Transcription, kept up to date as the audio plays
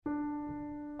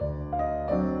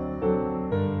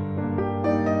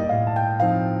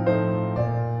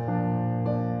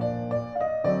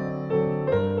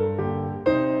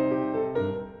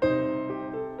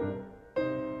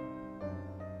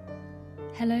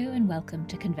and welcome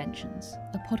to Conventions,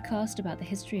 a podcast about the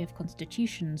history of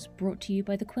constitutions brought to you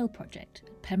by the Quill Project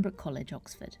at Pembroke College,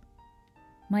 Oxford.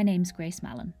 My name's Grace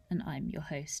Mallon, and I'm your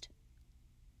host.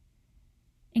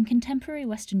 In contemporary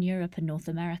Western Europe and North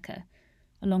America,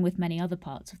 along with many other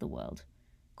parts of the world,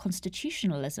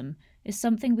 constitutionalism is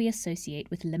something we associate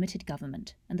with limited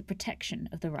government and the protection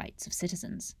of the rights of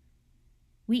citizens.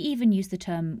 We even use the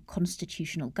term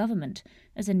constitutional government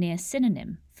as a near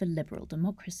synonym for liberal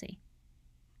democracy.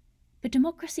 But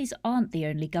democracies aren't the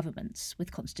only governments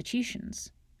with constitutions.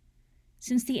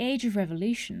 Since the age of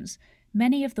revolutions,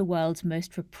 many of the world's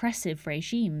most repressive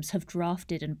regimes have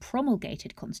drafted and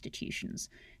promulgated constitutions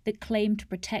that claim to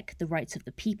protect the rights of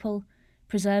the people,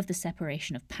 preserve the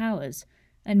separation of powers,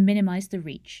 and minimise the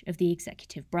reach of the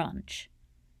executive branch.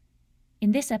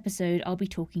 In this episode, I'll be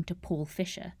talking to Paul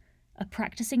Fischer, a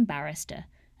practising barrister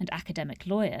and academic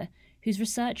lawyer whose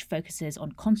research focuses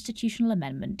on constitutional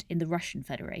amendment in the Russian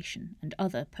Federation and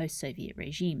other post-Soviet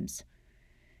regimes.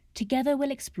 Together we'll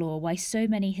explore why so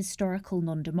many historical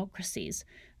non-democracies,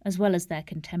 as well as their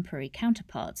contemporary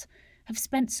counterparts, have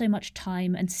spent so much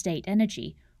time and state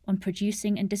energy on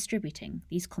producing and distributing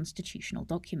these constitutional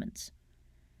documents.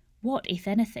 What, if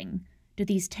anything, do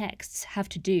these texts have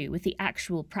to do with the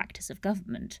actual practice of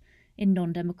government in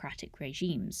non-democratic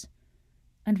regimes?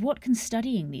 And what can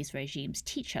studying these regimes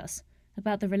teach us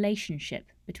about the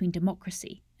relationship between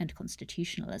democracy and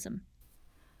constitutionalism?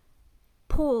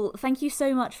 Paul, thank you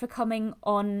so much for coming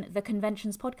on the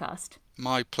Conventions podcast.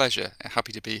 My pleasure.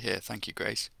 Happy to be here. Thank you,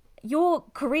 Grace. Your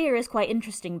career is quite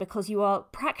interesting because you are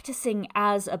practising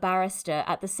as a barrister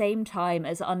at the same time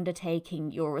as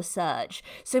undertaking your research.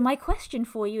 So my question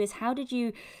for you is, how did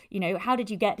you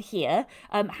get here?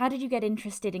 How did you get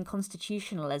interested in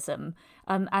constitutionalism?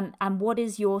 And what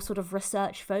is your sort of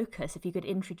research focus? If you could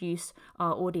introduce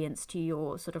our audience to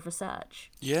your sort of research.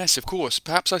 Yes, of course.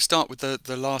 Perhaps I start with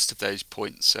the last of those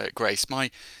points, Grace. My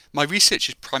research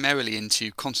is primarily into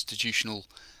constitutional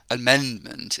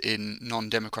amendment in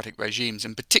non-democratic regimes,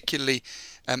 and particularly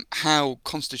how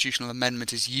constitutional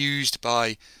amendment is used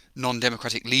by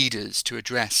non-democratic leaders to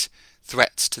address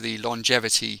threats to the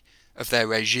longevity of their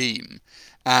regime.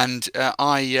 And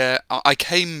I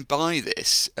came by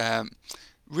this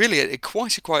really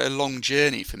quite a long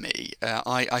journey for me.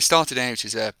 I started out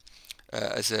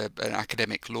as an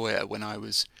academic lawyer when I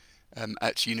was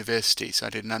at university, so I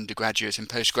did an undergraduate and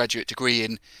postgraduate degree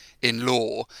in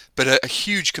law, but a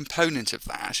huge component of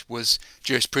that was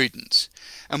jurisprudence.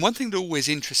 And one thing that always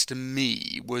interested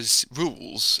me was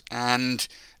rules and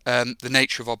the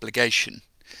nature of obligation.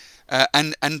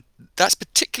 And that's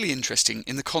particularly interesting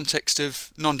in the context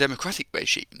of non-democratic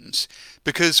regimes,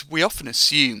 because we often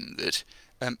assume that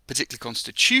particularly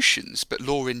constitutions, but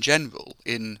law in general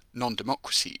in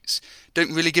non-democracies,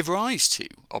 don't really give rise to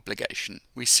obligation.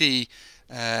 We see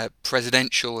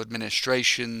presidential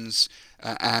administrations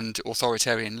and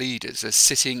authoritarian leaders as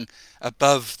sitting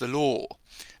above the law.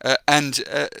 And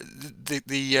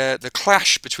the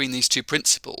clash between these two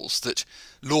principles, that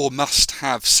law must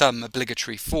have some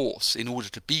obligatory force in order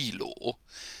to be law,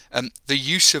 the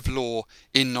use of law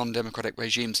in non-democratic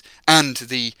regimes, and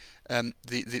the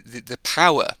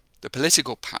power, the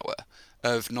political power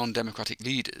of non-democratic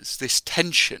leaders, this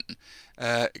tension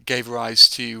gave rise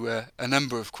to a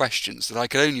number of questions that I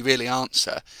could only really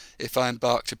answer if I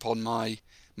embarked upon my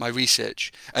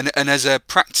research. And as a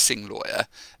practising lawyer,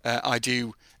 I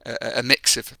do a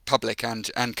mix of public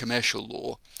and commercial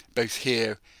law, both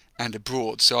here and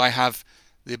abroad. So I have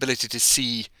the ability to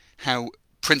see how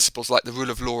principles like the rule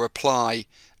of law apply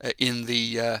in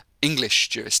the English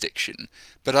jurisdiction,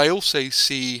 but I also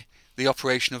see the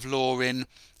operation of law in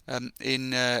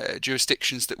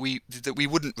jurisdictions that we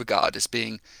wouldn't regard as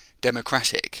being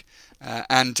democratic,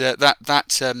 and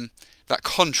that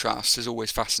contrast has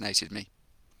always fascinated me.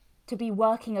 To be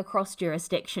working across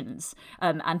jurisdictions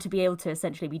and to be able to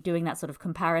essentially be doing that sort of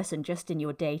comparison just in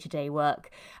your day-to-day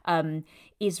work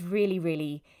is really,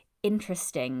 really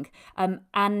interesting.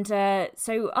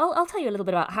 So I'll tell you a little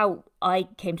bit about how I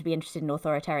came to be interested in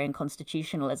authoritarian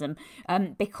constitutionalism,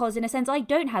 because in a sense I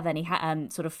don't have any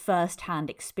sort of first-hand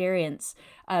experience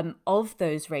of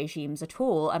those regimes at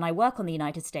all. And I work on the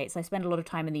United States. I spend a lot of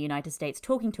time in the United States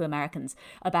talking to Americans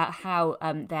about how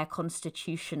their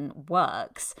constitution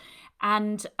works.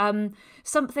 And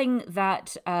something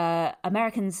that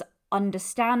Americans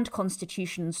understand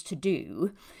constitutions to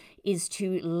do is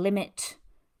to limit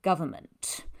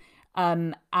government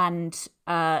and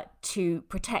to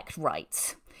protect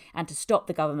rights. and to stop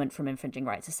the government from infringing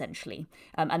rights, essentially.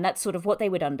 And that's sort of what they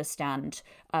would understand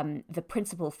the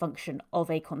principal function of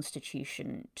a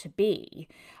constitution to be.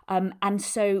 And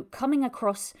so coming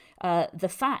across the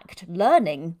fact,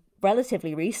 learning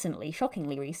relatively recently,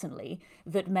 shockingly recently,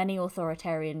 that many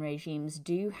authoritarian regimes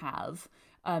do have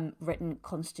written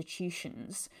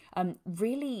constitutions,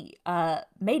 really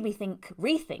made me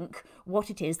rethink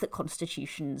what it is that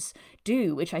constitutions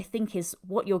do, which I think is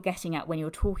what you're getting at when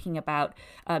you're talking about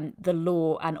the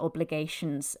law and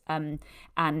obligations, and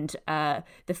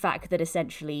the fact that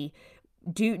essentially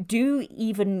do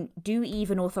even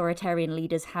authoritarian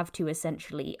leaders have to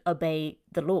essentially obey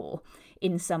the law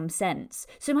in some sense?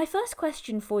 So my first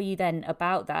question for you then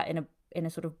about that in a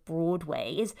sort of broad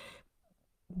way is,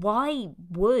 why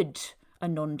would a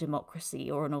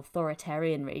non-democracy or an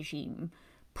authoritarian regime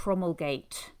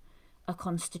promulgate a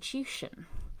constitution?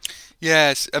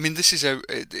 Yes, I mean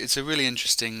it's a really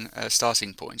interesting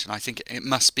starting point, and I think it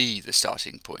must be the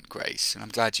starting point, Grace. And I'm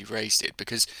glad you raised it,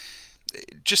 because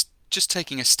just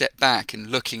taking a step back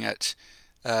and looking at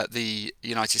the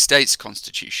United States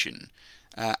Constitution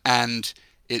and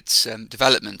its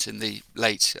development in the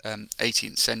late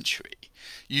 18th century,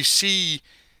 you see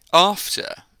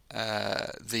after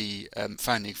the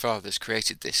founding fathers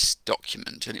created this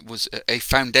document, and it was a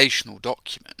foundational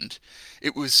document,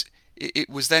 it was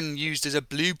then used as a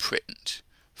blueprint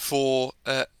for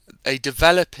a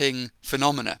developing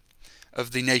phenomena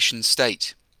of the nation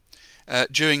state.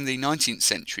 During the 19th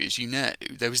century, as you know,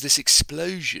 there was this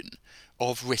explosion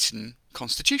of written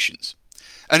constitutions.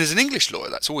 And as an English lawyer,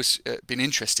 that's always been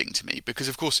interesting to me, because,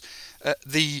 of course,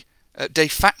 the de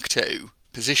facto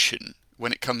position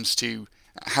when it comes to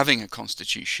having a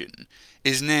constitution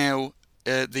is now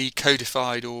the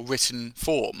codified or written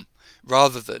form,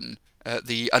 rather than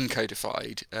the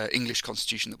uncodified English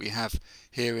constitution that we have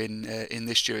here in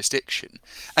this jurisdiction.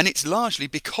 And it's largely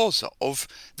because of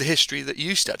the history that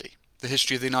you study, the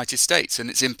history of the United States and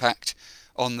its impact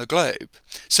on the globe.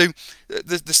 So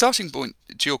the starting point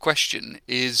to your question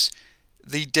is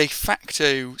the de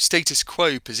facto status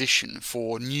quo position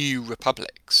for new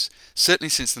republics, certainly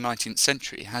since the 19th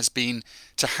century, has been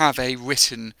to have a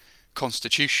written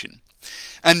constitution.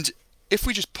 And if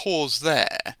we just pause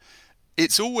there,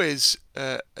 it's always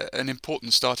an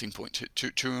important starting point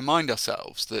to remind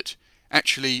ourselves that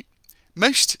actually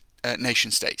most nation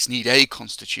states need a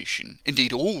constitution.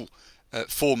 Indeed, all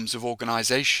forms of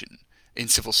organisation in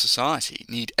civil society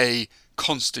need a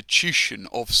constitution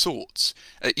of sorts,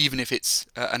 even if it's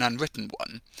an unwritten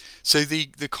one. So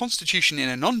the constitution in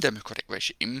a non-democratic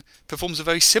regime performs a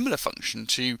very similar function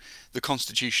to the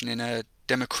constitution in a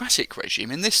democratic regime,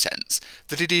 in this sense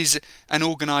that it is an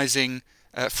organising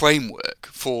framework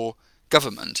for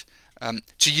government.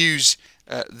 To use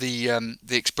the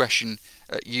expression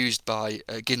used by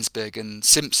Ginsburg and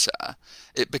Simpson,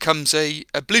 it becomes a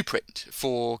blueprint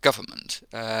for government.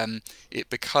 It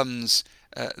becomes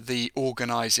the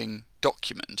organising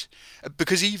document,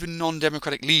 because even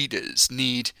non-democratic leaders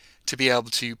need to be able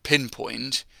to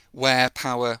pinpoint where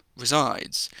power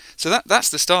resides. So that's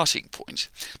the starting point.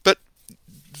 But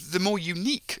the more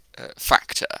unique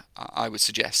factor, I would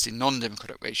suggest, in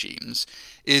non-democratic regimes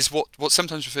is what's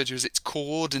sometimes referred to as its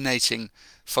coordinating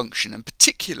function, and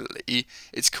particularly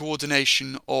its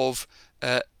coordination of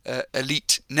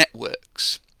elite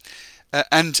networks.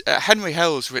 And Henry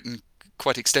Hell's written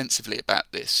quite extensively about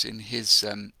this in his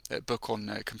book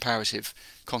on comparative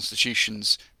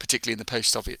constitutions, particularly in the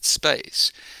post-Soviet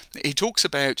space. He talks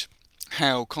about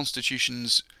how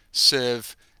constitutions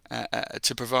serve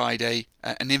to provide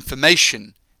an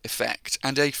information effect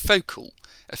and a focal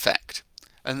effect.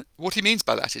 And what he means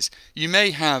by that is, you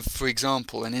may have, for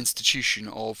example, an institution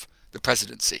of the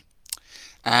presidency,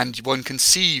 and one can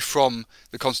see from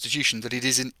the Constitution that it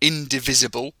is an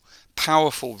indivisible,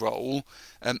 powerful role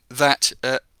that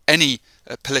any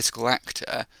political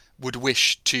actor would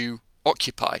wish to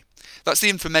occupy. That's the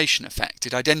information effect.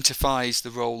 It identifies the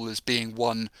role as being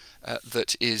one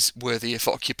that is worthy of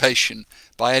occupation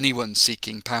by anyone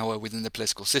seeking power within the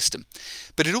political system.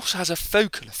 But it also has a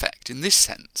focal effect in this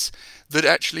sense, that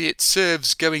actually it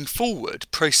serves going forward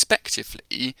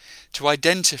prospectively to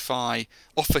identify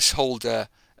office holder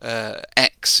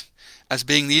X as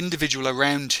being the individual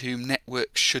around whom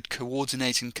networks should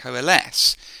coordinate and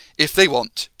coalesce if they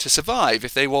want to survive,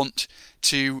 if they want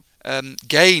to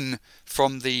gain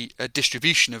from the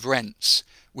distribution of rents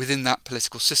within that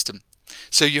political system.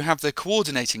 So you have the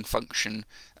coordinating function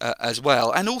as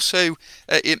well, and also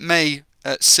it may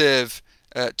serve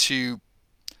to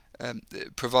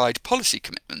provide policy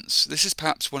commitments. This is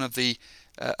perhaps one of the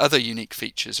other unique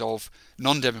features of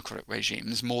non-democratic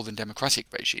regimes more than democratic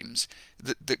regimes,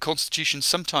 that constitutions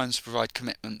sometimes provide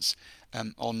commitments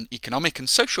on economic and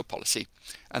social policy,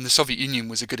 and the Soviet Union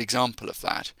was a good example of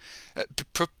that,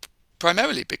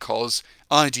 primarily because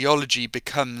ideology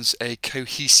becomes a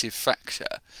cohesive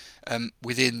factor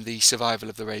within the survival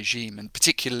of the regime, and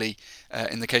particularly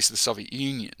in the case of the Soviet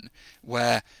Union,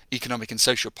 where economic and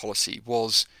social policy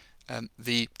was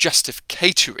the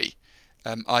justificatory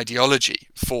ideology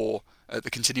for the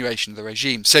continuation of the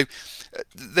regime. So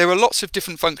there are lots of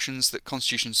different functions that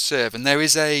constitutions serve, and there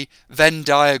is a Venn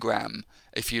diagram,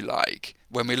 if you like,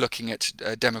 when we're looking at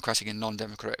democratic and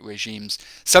non-democratic regimes.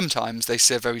 Sometimes they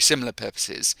serve very similar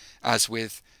purposes, as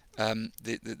with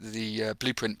the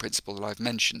blueprint principle that I've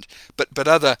mentioned, but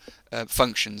other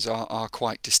functions are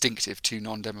quite distinctive to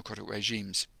non-democratic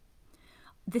regimes.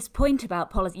 This point about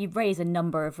policy, you raise a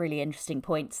number of really interesting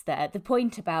points there. The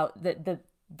point about the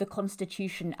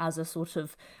Constitution as a sort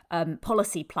of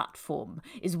policy platform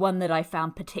is one that I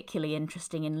found particularly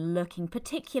interesting in looking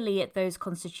particularly at those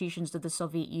constitutions of the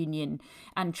Soviet Union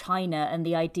and China, and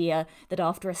the idea that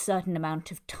after a certain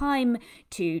amount of time,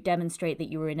 to demonstrate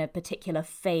that you were in a particular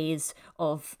phase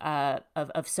of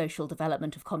social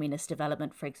development, of communist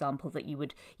development, for example, that you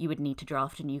would need to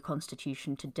draft a new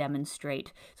constitution to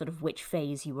demonstrate sort of which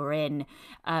phase you were in,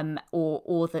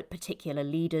 or that particular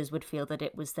leaders would feel that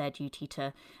it was their duty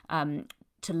to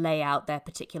lay out their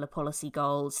particular policy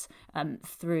goals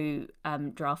through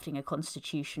drafting a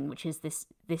constitution, which is this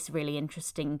really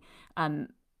interesting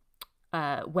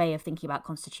way of thinking about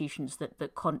constitutions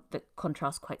that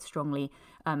contrasts quite strongly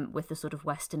with the sort of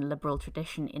Western liberal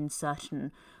tradition in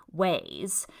certain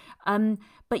ways.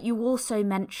 But you also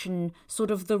mention sort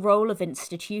of the role of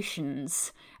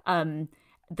institutions,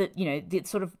 that, you know, the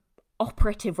sort of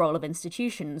operative role of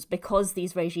institutions, because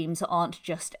these regimes are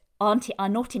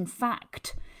not in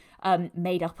fact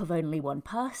made up of only one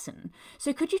person.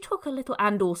 So could you talk a little,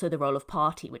 and also the role of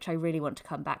party, which I really want to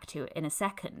come back to in a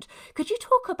second. Could you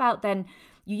talk about then,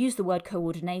 you use the word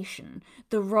coordination,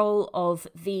 the role of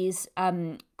these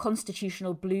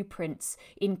constitutional blueprints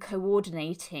in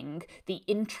coordinating the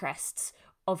interests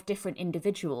of different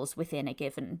individuals within a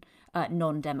given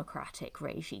non-democratic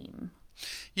regime?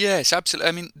 Yes, absolutely.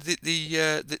 I mean,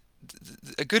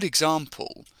 a good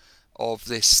example of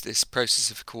this process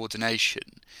of coordination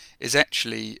is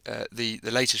actually the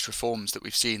latest reforms that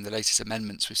we've seen, the latest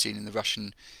amendments we've seen in the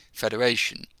Russian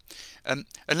Federation. And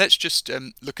let's just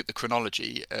look at the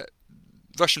chronology.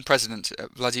 Russian President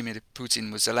Vladimir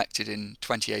Putin was elected in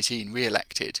 2018,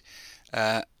 re-elected,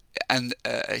 and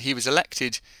he was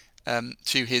elected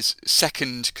to his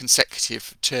second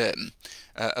consecutive term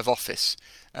of office.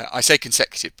 I say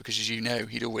consecutive because, as you know,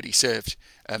 he'd already served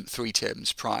 3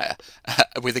 terms prior,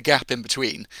 with a gap in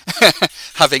between,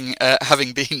 having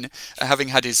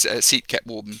had his seat kept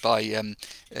warm by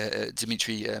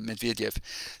Dmitry Medvedev.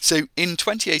 So, in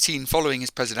 2018, following his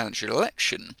presidential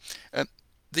election,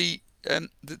 the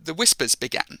whispers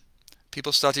began.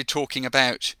 People started talking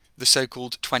about the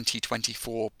so-called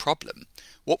 2024 problem.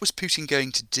 What was Putin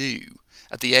going to do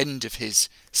at the end of his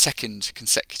second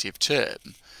consecutive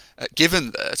term,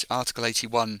 given that Article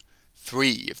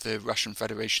 81(3) of the Russian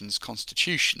Federation's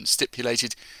constitution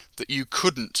stipulated that you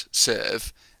couldn't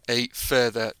serve a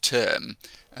further term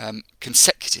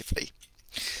consecutively?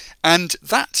 And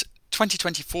that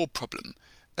 2024 problem,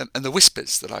 and the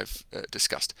whispers that I've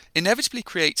discussed, inevitably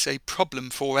creates a problem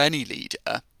for any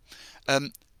leader.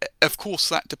 Of course,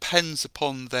 that depends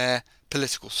upon their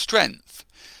political strength,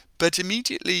 but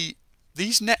immediately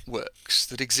these networks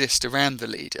that exist around the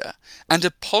leader, and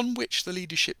upon which the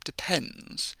leadership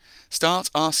depends, start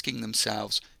asking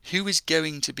themselves who is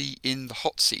going to be in the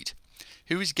hot seat,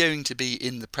 who is going to be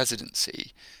in the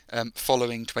presidency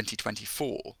following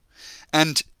 2024.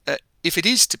 And if it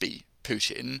is to be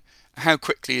Putin, how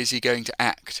quickly is he going to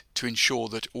act to ensure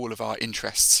that all of our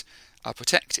interests are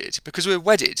protected? Because we're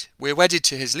wedded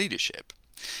to his leadership.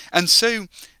 And so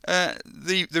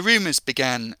the rumours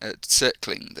began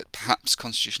circling that perhaps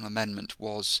constitutional amendment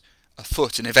was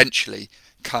afoot, and eventually,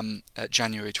 come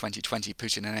January 2020,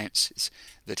 Putin announces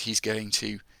that he's going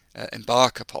to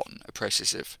embark upon a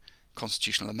process of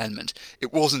constitutional amendment.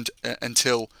 It wasn't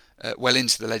until well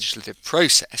into the legislative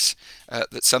process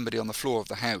that somebody on the floor of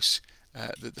the House,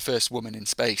 the first woman in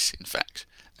space, in fact,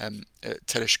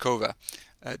 Tereshkova,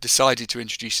 decided to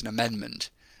introduce an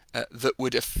amendment that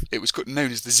would, it was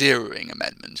known as the zeroing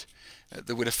amendment,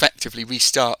 that would effectively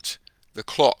restart the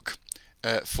clock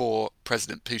for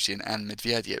President Putin and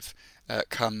Medvedev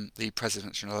come the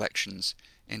presidential elections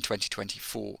in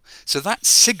 2024. So that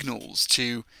signals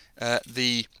to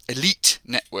the elite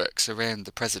networks around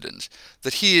the president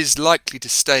that he is likely to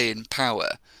stay in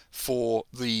power for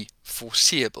the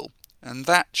foreseeable. And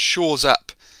that shores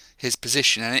up his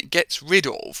position, and it gets rid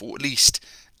of, or at least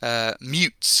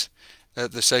mutes,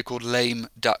 the so-called lame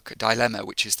duck dilemma,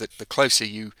 which is that the closer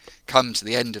you come to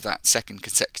the end of that second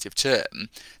consecutive term,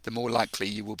 the more likely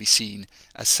you will be seen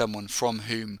as someone from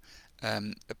whom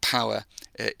power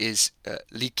is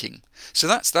leaking. So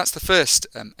that's the first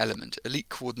element, elite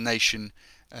coordination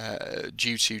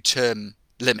due to term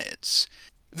limits.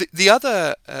 The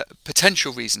other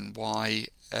potential reason why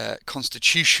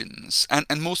constitutions,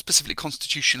 and more specifically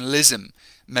constitutionalism,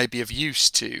 may be of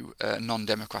use to a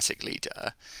non-democratic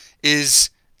leader is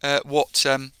what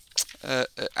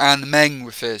Anne Meng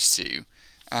refers to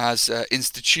as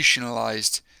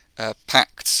institutionalised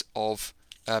pacts of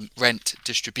rent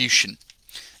distribution.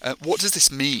 What does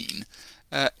this mean?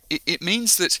 It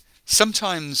means that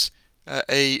sometimes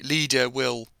a leader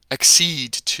will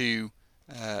accede to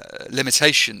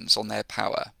limitations on their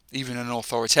power, even an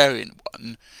authoritarian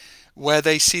one, where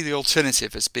they see the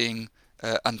alternative as being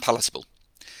unpalatable.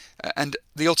 And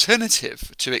the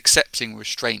alternative to accepting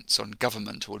restraints on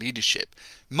government or leadership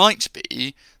might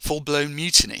be full-blown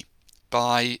mutiny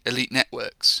by elite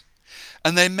networks.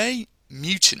 And they may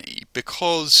mutiny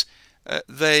because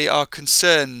they are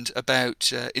concerned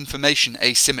about information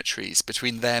asymmetries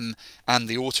between them and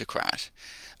the autocrat.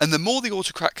 And the more the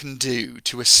autocrat can do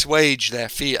to assuage their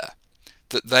fear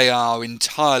that they are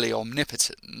entirely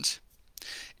omnipotent,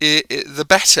 the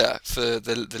better for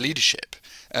the leadership,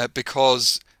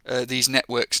 because these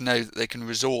networks know that they can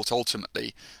resort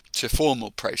ultimately to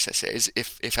formal processes,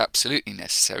 if absolutely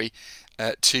necessary,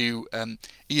 to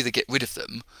either get rid of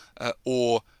them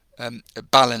or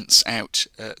balance out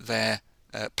their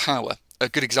power. A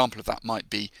good example of that might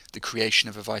be the creation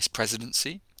of a vice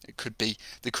presidency. It could be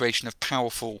the creation of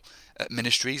powerful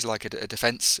ministries like a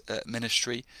defence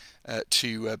ministry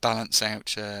to balance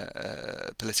out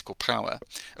political power.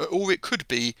 Or it could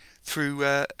be through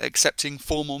accepting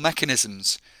formal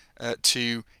mechanisms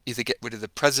to either get rid of the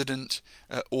president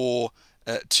or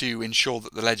to ensure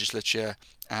that the legislature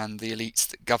and the elites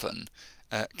that govern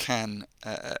can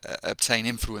obtain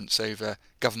influence over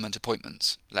government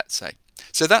appointments, let's say.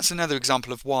 So that's another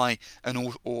example of why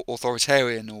an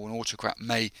authoritarian or an autocrat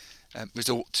may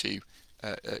resort to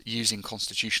using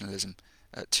constitutionalism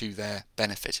to their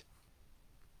benefit.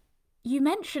 You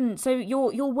mentioned, so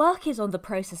your work is on the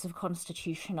process of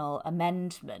constitutional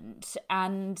amendment,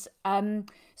 and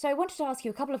so I wanted to ask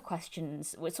you a couple of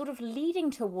questions. We're sort of leading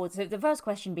towards, so the first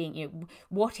question being,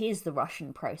 what is the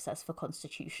Russian process for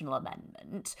constitutional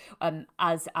amendment,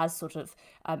 as sort of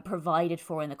provided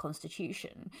for in the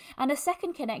Constitution, and a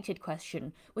second connected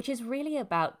question, which is really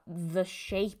about the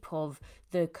shape of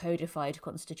the codified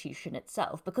constitution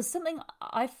itself, because something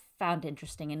I've found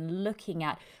interesting in looking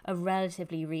at a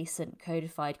relatively recent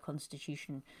codified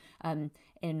constitution in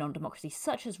a non-democracy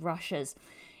such as Russia's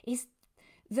is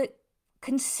the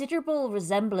considerable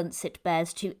resemblance it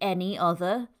bears to any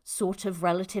other sort of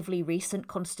relatively recent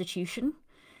constitution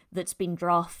that's been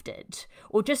drafted,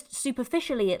 or just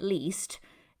superficially at least,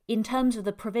 in terms of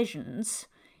the provisions,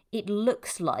 it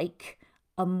looks like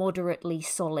a moderately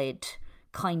solid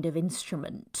kind of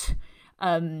instrument.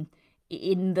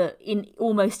 In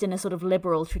almost in a sort of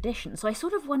liberal tradition. So I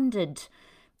sort of wondered,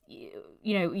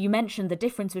 you mentioned the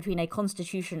difference between a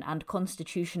constitution and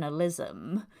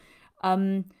constitutionalism.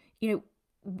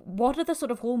 What are the sort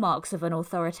of hallmarks of an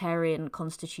authoritarian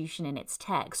constitution in its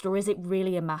text, or is it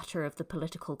really a matter of the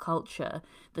political culture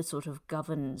that sort of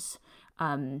governs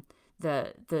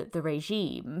the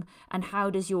regime? And how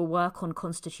does your work on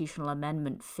constitutional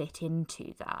amendment fit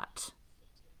into that?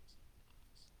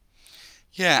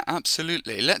 Yeah,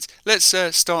 absolutely. Let's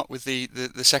start with the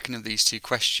second of these two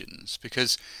questions,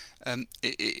 because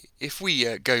if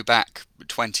we go back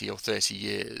 20 or 30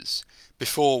 years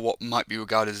before what might be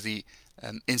regarded as the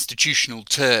institutional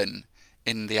turn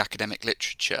in the academic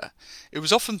literature, it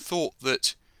was often thought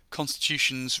that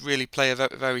constitutions really play a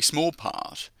very small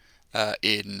part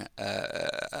in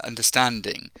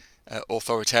understanding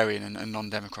authoritarian and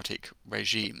non-democratic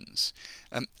regimes,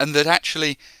 and that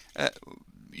actually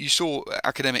you saw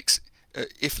academics,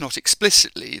 if not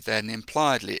explicitly, then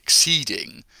impliedly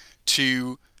acceding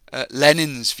to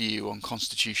Lenin's view on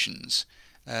constitutions.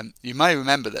 You may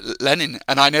remember that Lenin,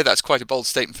 and I know that's quite a bold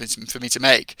statement for me to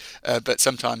make, but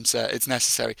sometimes it's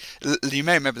necessary. You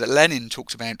may remember that Lenin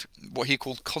talked about what he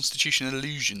called constitutional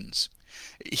illusions.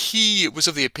 He was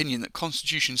of the opinion that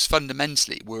constitutions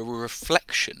fundamentally were a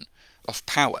reflection of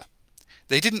power.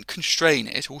 They didn't constrain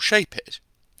it or shape it.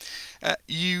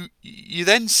 You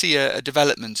then see a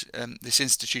development, this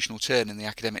institutional turn in the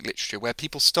academic literature, where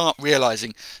people start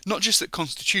realising not just that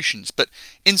constitutions, but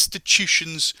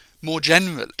institutions more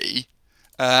generally,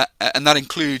 and that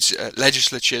includes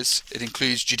legislatures, it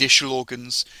includes judicial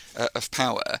organs of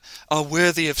power, are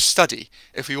worthy of study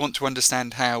if we want to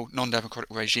understand how non-democratic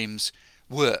regimes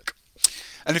work.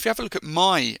 And if you have a look at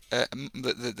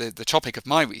the topic of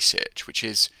my research, which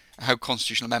is how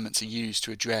constitutional amendments are used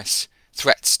to address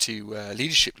threats to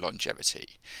leadership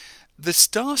longevity, the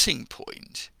starting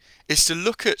point is to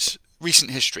look at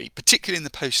recent history, particularly in the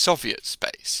post-Soviet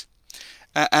space.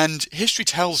 And history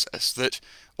tells us that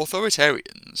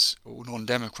authoritarians or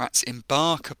non-democrats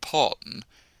embark upon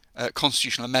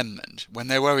constitutional amendment when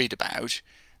they're worried about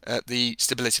the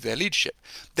stability of their leadership.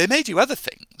 They may do other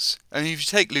things. I mean, if you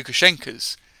take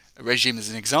Lukashenko's regime as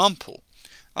an example,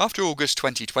 after August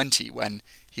 2020, when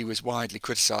he was widely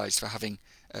criticised for having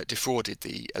defrauded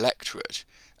the electorate,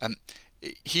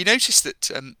 he noticed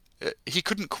that he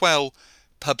couldn't quell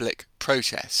public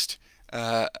protest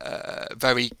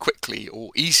very quickly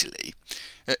or easily.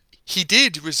 He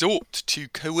did resort to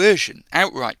coercion,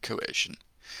 outright coercion,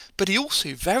 but he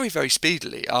also very, very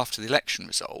speedily, after the election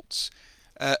results,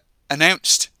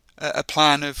 announced a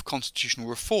plan of constitutional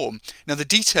reform. Now, the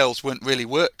details weren't really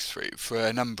worked through for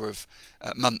a number of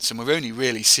months, and we're only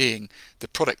really seeing the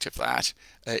product of that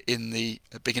in the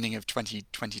beginning of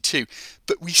 2022.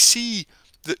 But we see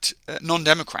that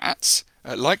non-democrats,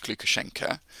 like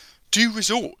Lukashenko, do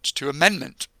resort to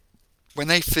amendment when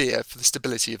they fear for the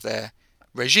stability of their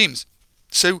regimes.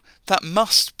 So that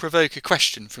must provoke a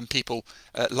question from people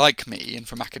like me and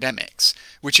from academics,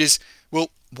 which is, well,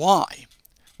 why?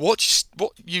 What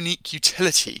unique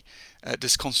utility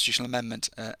does constitutional amendment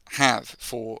have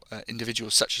for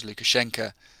individuals such as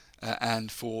Lukashenko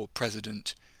and for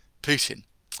President Putin?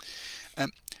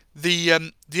 The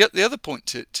other point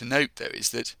to note, though, is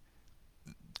that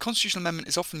constitutional amendment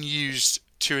is often used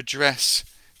to address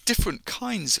different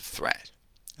kinds of threat.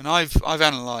 And I've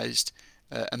analysed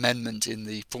amendment in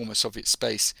the former Soviet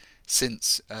space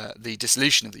since the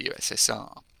dissolution of the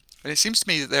USSR. And it seems to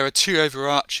me that there are two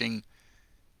overarching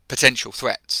potential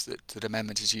threats that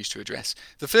amendment is used to address.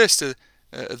 The first are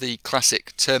the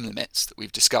classic term limits that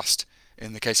we've discussed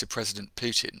in the case of President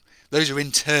Putin. Those are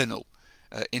internal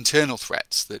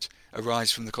threats that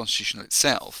arise from the constitution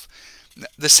itself.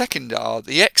 The second are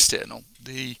the external,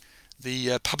 the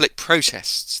public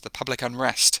protests, the public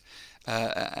unrest,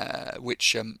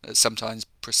 which sometimes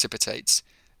precipitates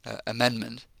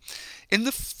amendment. In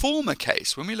the former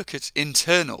case, when we look at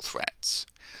internal threats,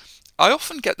 I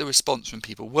often get the response from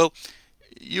people, well,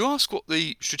 you ask what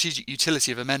the strategic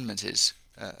utility of amendment is,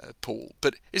 Paul,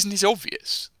 but isn't it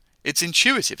obvious? It's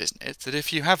intuitive, isn't it, that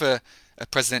if you have a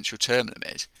presidential term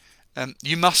limit,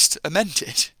 you must amend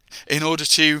it in order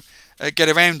to get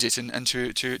around it and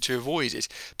to avoid it.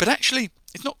 But actually,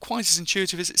 it's not quite as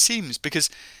intuitive as it seems,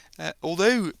 because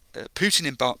although Putin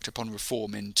embarked upon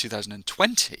reform in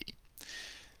 2020,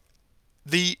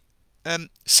 the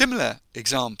similar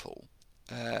example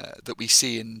that we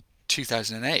see in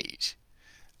 2008,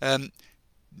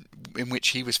 in which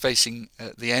he was facing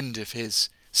the end of his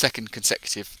second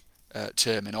consecutive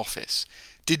term in office,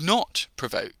 did not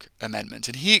provoke amendment,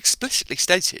 and he explicitly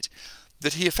stated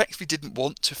that he effectively didn't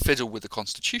want to fiddle with the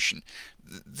constitution.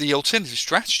 The alternative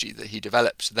strategy that he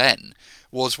developed then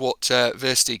was what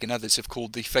Versteeg and others have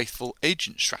called the faithful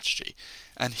agent strategy,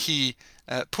 and he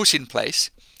put in place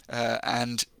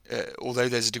and although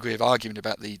there's a degree of argument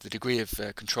about the degree of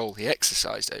control he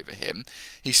exercised over him,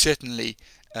 he certainly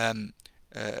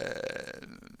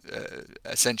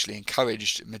essentially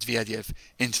encouraged Medvedev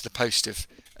into the post of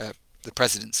the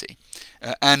presidency.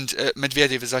 And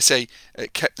Medvedev, as I say,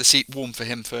 kept the seat warm for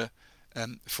him for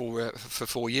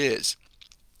 4 years.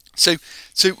 So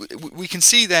we can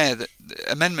see there that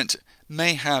amendment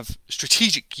may have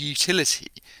strategic utility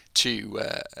to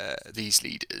these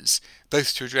leaders,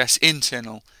 both to address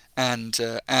internal and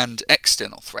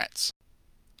external threats.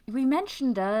 We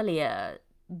mentioned earlier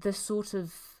the sort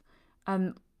of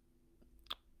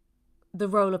the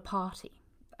role of party.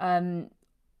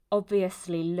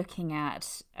 Obviously, looking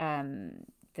at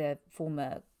the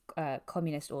former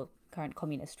communist or current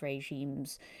communist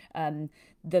regimes,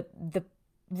 the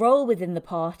role within the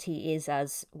party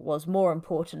was more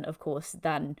important, of course,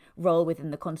 than role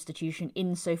within the constitution,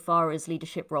 insofar as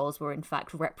leadership roles were in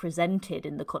fact represented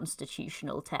in the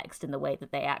constitutional text in the way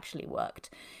that they actually worked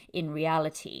in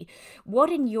reality. What,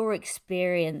 in your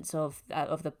experience of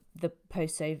the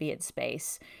post-Soviet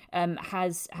space,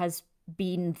 has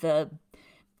been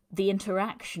the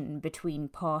interaction between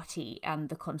party and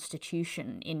the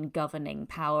constitution in governing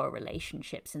power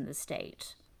relationships in the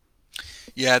state?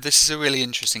 Yeah, this is a really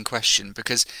interesting question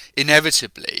because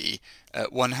inevitably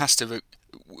one has to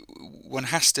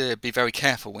be very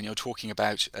careful when you're talking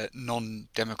about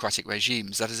non-democratic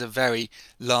regimes. That is a very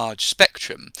large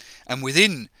spectrum, and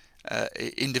within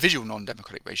individual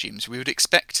non-democratic regimes, we would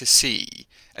expect to see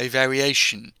a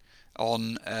variation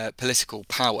on political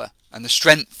power and the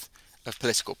strength of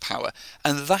political power,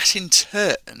 and that in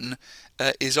turn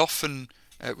is often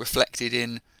reflected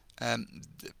in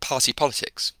party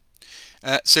politics.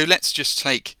 So let's just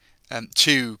take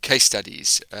two case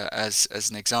studies as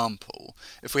an example.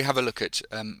 If we have a look at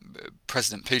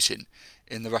President Putin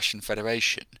in the Russian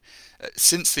Federation,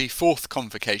 since the fourth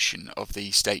convocation of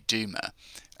the State Duma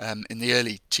in the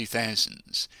early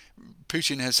 2000s,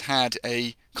 Putin has had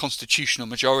a constitutional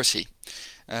majority,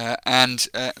 and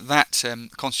that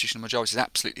constitutional majority is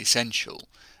absolutely essential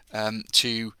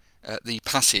to the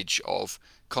passage of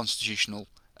constitutional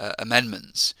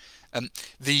amendments.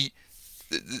 The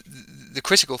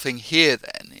critical thing here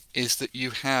then is that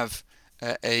you have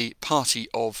a party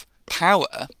of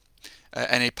power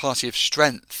and a party of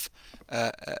strength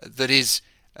that is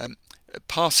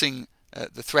passing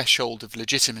the threshold of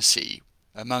legitimacy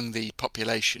among the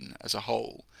population as a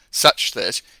whole, such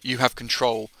that you have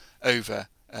control over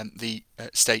the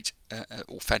state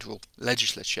or federal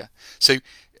legislature. So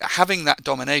having that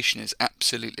domination is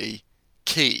absolutely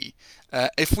key.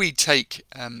 If we take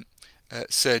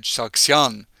Serge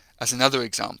Sargsyan as another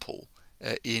example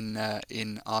in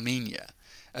Armenia,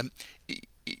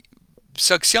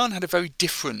 Sargsyan had a very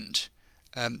different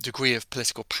degree of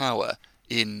political power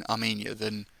in Armenia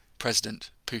than President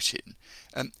Putin.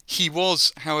 He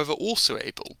was, however, also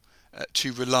able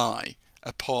to rely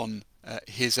upon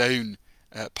his own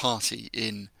party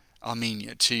in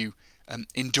Armenia to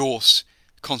endorse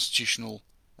constitutional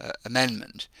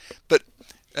amendment. But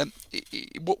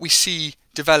what we see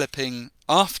developing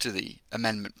after the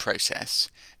amendment process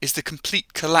is the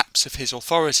complete collapse of his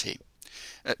authority,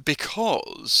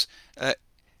 because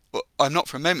I'm not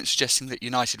for a moment suggesting that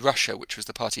United Russia, which was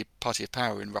the party of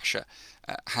power in Russia,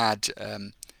 had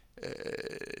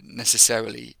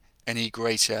necessarily any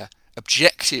greater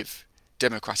objective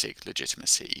democratic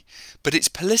legitimacy, but its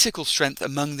political strength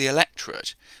among the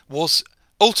electorate was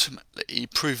ultimately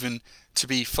proven to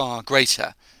be far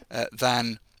greater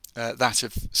than that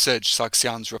of Serge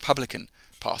Sargsyan's Republican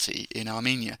Party in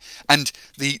Armenia. And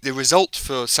the result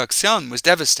for Sargsyan was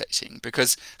devastating,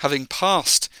 because having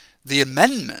passed the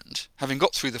amendment, having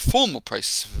got through the formal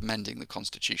process of amending the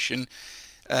constitution,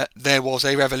 there was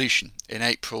a revolution in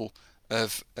April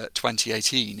of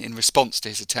 2018 in response to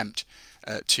his attempt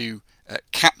to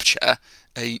capture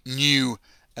a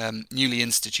newly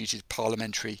instituted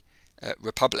parliamentary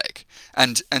republic.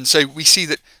 And so we see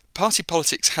that party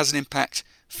politics has an impact,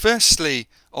 firstly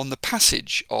on the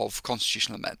passage of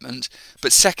constitutional amendment,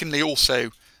 but secondly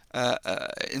also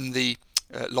in the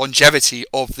longevity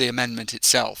of the amendment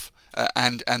itself,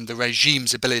 and the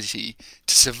regime's ability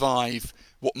to survive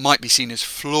what might be seen as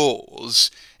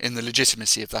flaws in the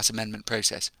legitimacy of that amendment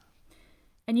process.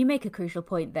 And you make a crucial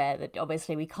point there, that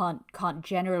obviously we can't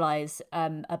generalize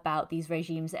about these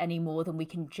regimes any more than we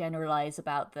can generalize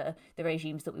about the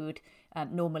regimes that we would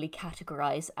normally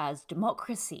categorize as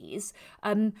democracies.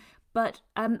 But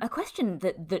a question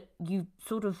that you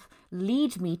sort of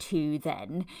lead me to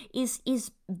then is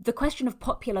the question of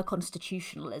popular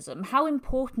constitutionalism. How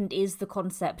important is the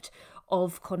concept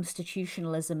of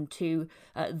constitutionalism to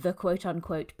the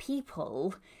quote-unquote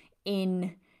people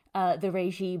in the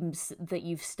regimes that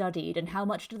you've studied, and how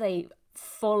much do they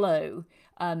follow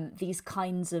these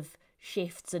kinds of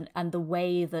shifts and the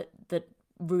way that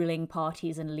ruling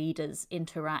parties and leaders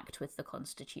interact with the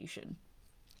constitution?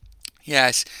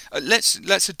 Yes,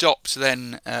 let's adopt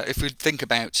then, if we think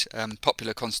about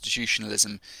popular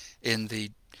constitutionalism in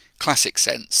the classic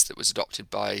sense that was adopted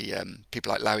by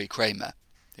people like Larry Kramer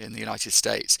in the United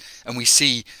States, and we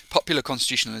see popular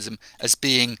constitutionalism as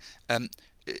being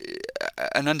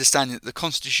an understanding that the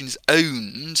Constitution is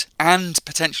owned and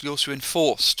potentially also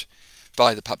enforced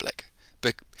by the public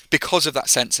because of that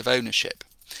sense of ownership.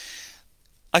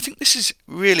 I think this is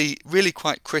really, really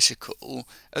quite critical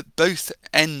at both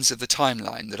ends of the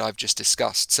timeline that I've just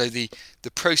discussed. So the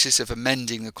process of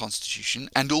amending the Constitution,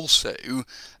 and also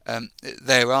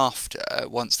thereafter,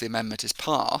 once the amendment is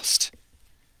passed,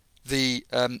 the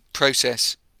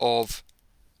process of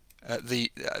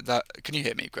can you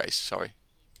hear me, Grace? Sorry.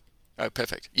 Oh,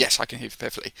 perfect. Yes, I can hear you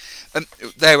perfectly.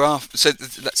 Thereafter, so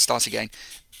let's start again.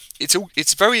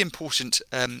 It's very important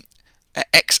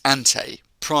ex ante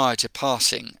prior to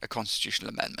passing a constitutional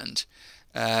amendment,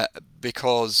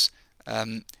 because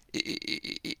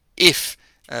if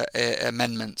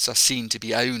amendments are seen to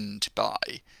be owned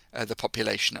by the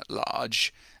population at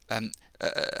large, and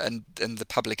the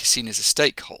public is seen as a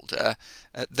stakeholder,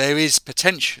 there is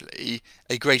potentially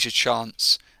a greater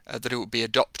chance that it will be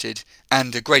adopted,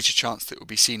 and a greater chance that it will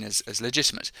be seen as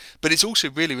legitimate. But it's also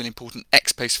really, really important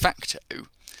ex post facto,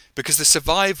 because the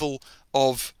survival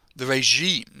of the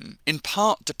regime in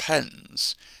part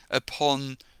depends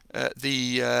upon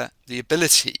the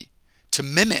ability to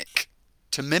mimic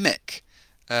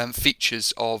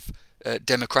features of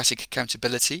democratic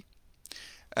accountability,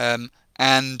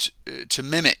 and to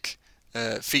mimic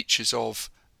features of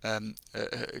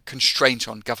constraint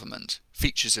on government,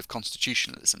 features of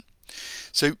constitutionalism.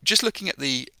 So just looking at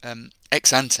the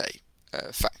ex ante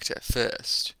factor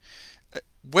first,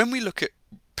 when we look at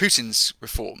Putin's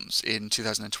reforms in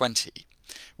 2020,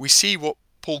 we see what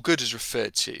Paul Good has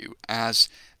referred to as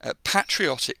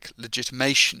patriotic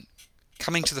legitimation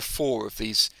coming to the fore of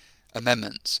these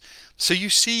amendments. So you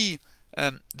see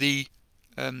the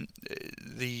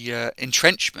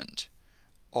entrenchment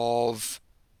of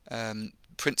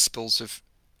principles of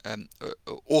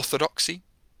orthodoxy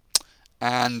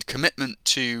and commitment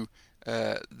to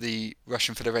the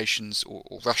Russian Federation's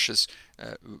or Russia's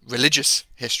religious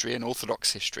history and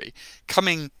orthodox history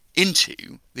coming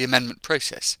into the amendment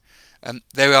process.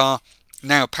 There are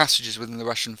now passages within the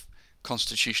Russian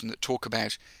constitution that talk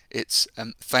about its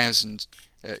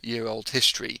 1,000-year-old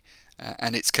history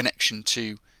and its connection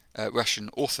to Russian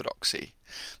orthodoxy.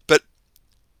 But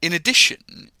in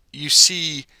addition, you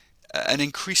see an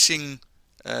increasing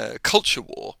culture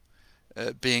war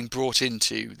being brought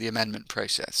into the amendment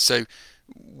process. So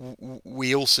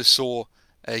we also saw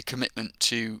a commitment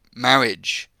to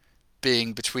marriage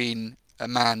being between a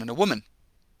man and a woman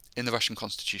in the Russian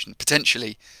constitution,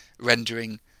 potentially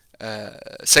rendering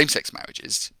same-sex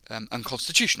marriages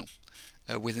unconstitutional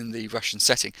within the Russian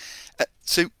setting.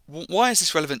 So why is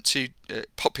this relevant to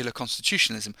popular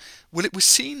constitutionalism? Well, it was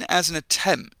seen as an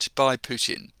attempt by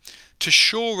Putin to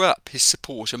shore up his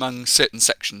support among certain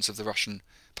sections of the Russian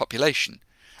population.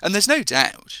 And there's no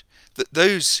doubt that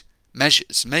those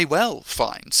measures may well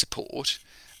find support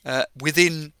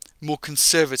within more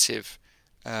conservative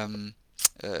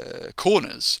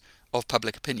corners of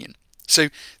public opinion. So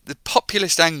the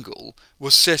populist angle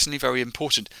was certainly very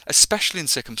important, especially in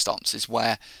circumstances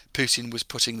where Putin was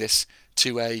putting this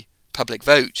to a public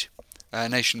vote, a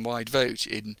nationwide vote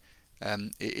in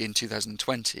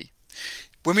 2020.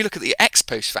 When we look at the ex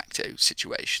post facto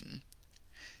situation,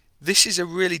 this is a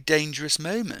really dangerous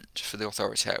moment for the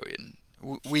authoritarian.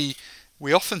 We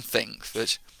often think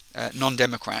that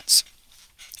non-democrats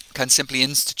can simply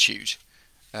institute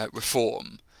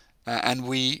reform, and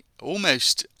we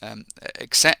almost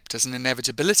accept as an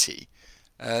inevitability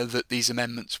that these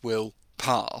amendments will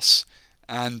pass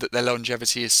and that their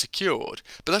longevity is secured.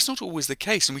 But that's not always the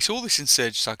case, and we saw this in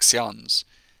Serge Sargsyan's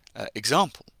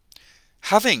example.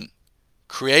 Having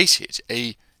created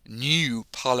a new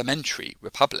parliamentary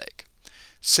republic,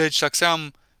 Serge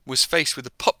Sargsyan was faced with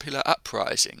a popular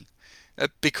uprising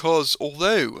because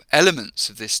although elements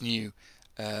of this new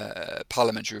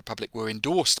parliamentary republic were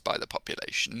endorsed by the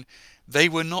population, they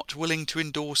were not willing to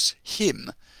endorse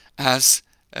him as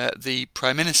the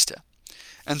Prime Minister.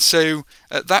 And so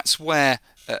that's where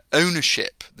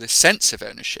ownership, the sense of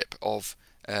ownership of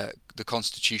the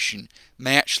Constitution,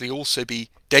 may actually also be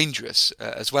dangerous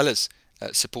as well as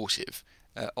supportive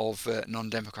of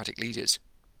non-democratic leaders.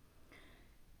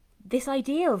 This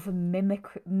idea of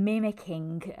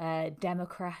mimicking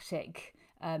democratic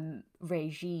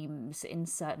regimes in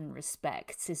certain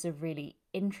respects is a really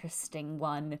interesting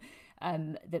one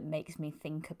that makes me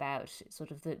think about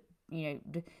sort of the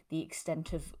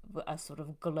extent of a sort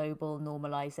of global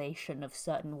normalization of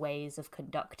certain ways of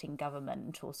conducting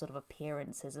government or sort of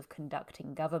appearances of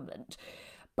conducting government.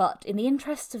 But in the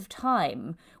interest of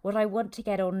time, what I want to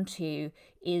get onto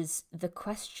is the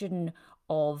question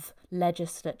of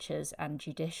legislatures and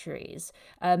judiciaries.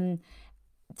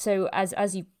 So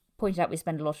as you pointed out, we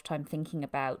spend a lot of time thinking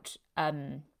about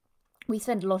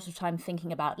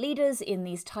leaders in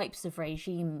these types of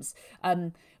regimes.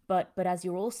 But as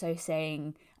you're also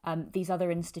saying, these other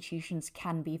institutions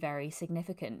can be very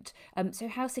significant. So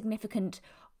how significant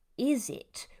is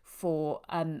it for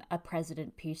a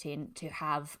President Putin to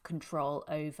have control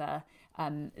over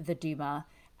the Duma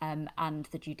and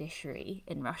the judiciary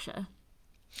in Russia?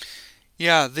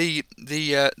 Yeah, the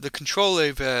control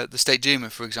over the State Duma,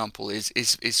 for example,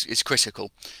 is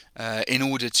critical. In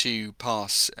order to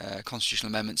pass constitutional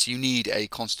amendments, you need a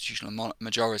constitutional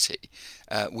majority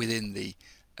within the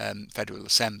Federal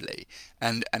Assembly,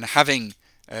 and having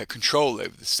control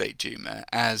over the State Duma,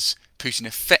 as Putin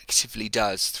effectively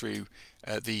does through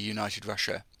the United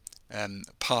Russia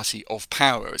Party of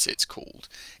Power, as it's called,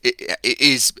 it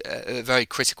is a very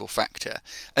critical factor.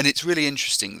 And it's really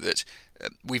interesting that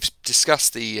we've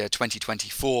discussed the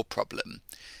 2024 problem,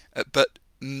 but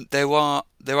there are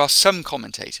some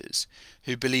commentators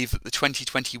who believe that the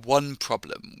 2021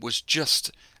 problem was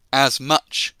just as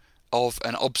much of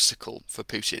an obstacle for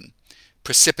Putin,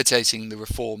 precipitating the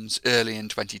reforms early in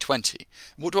 2020.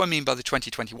 What do I mean by the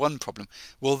 2021 problem?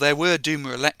 Well, there were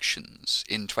Duma elections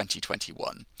in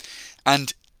 2021,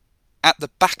 and at the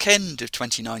back end of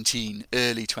 2019,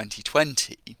 early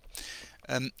 2020,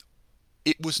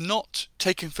 it was not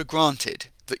taken for granted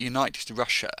that United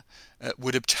Russia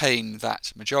would obtain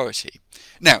that majority.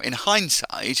 Now, in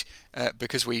hindsight,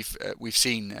 because we've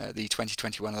seen the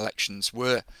 2021 elections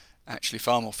were actually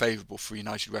far more favourable for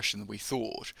United Russia than we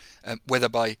thought, whether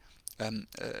by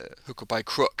hook or by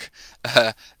crook,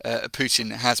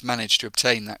 Putin has managed to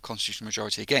obtain that constitutional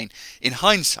majority again. In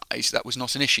hindsight, that was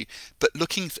not an issue. But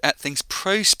looking at things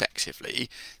prospectively,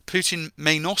 Putin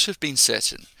may not have been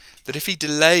certain that if he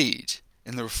delayed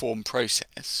in the reform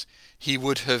process, he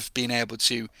would have been able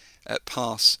to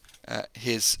pass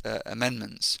his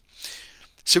amendments.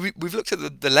 So we've looked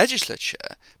at the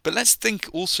legislature, but let's think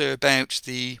also about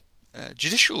the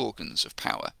judicial organs of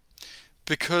power,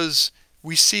 because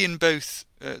we see in both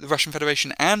the Russian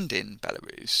Federation and in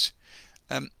Belarus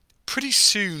pretty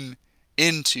soon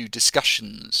into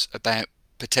discussions about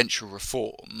potential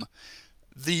reform,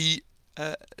 the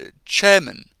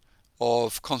chairman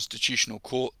of constitutional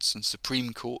courts and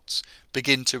supreme courts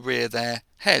begin to rear their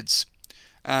heads.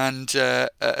 And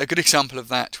a good example of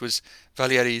that was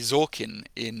Valery Zorkin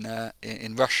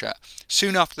in Russia.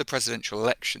 Soon after the presidential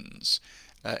elections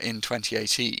in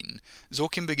 2018,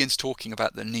 Zorkin begins talking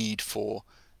about the need for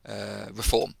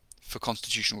reform, for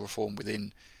constitutional reform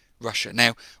within Russia.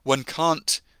 Now, one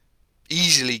can't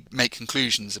easily make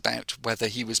conclusions about whether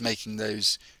he was making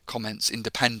those comments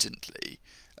independently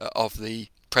of the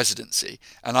presidency,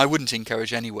 and I wouldn't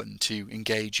encourage anyone to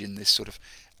engage in this sort of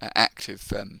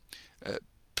active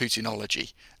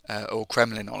Putinology or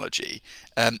Kremlinology.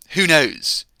 Who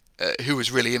knows who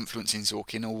was really influencing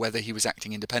Zorkin, or whether he was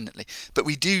acting independently. But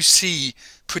we do see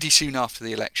pretty soon after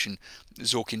the election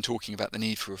Zorkin talking about the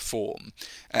need for reform.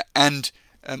 And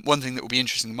one thing that will be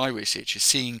interesting in my research is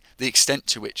seeing the extent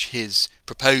to which his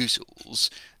proposals,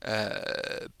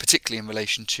 particularly in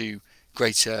relation to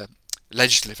greater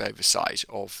legislative oversight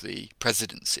of the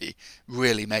presidency,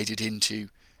 really made it into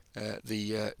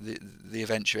the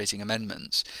eventuating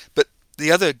amendments. But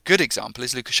the other good example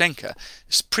is Lukashenko.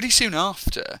 It's pretty soon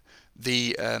after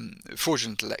the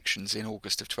fraudulent elections in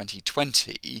August of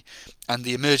 2020 and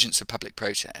the emergence of public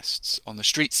protests on the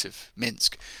streets of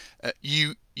Minsk,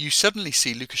 you suddenly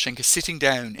see Lukashenko sitting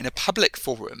down in a public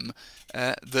forum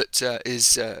that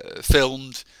is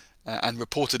filmed and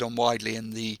reported on widely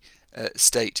in the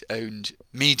state-owned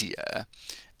media,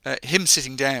 him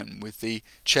sitting down with the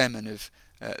chairman of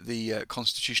the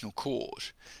Constitutional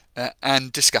Court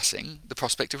and discussing the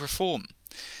prospect of reform.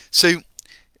 So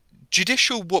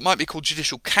what might be called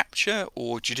judicial capture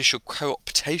or judicial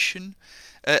co-optation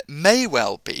may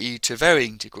well be, to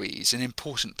varying degrees, an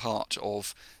important part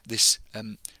of this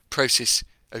process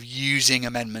of using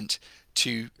amendment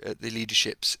to the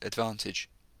leadership's advantage.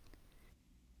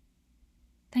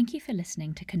 Thank you for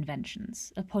listening to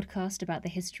Conventions, a podcast about the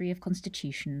history of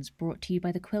constitutions brought to you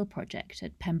by the Quill Project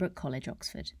at Pembroke College,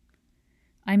 Oxford.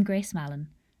 I'm Grace Mallon,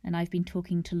 and I've been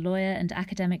talking to lawyer and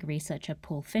academic researcher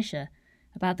Paul Fisher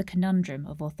about the conundrum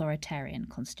of authoritarian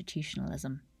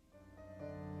constitutionalism.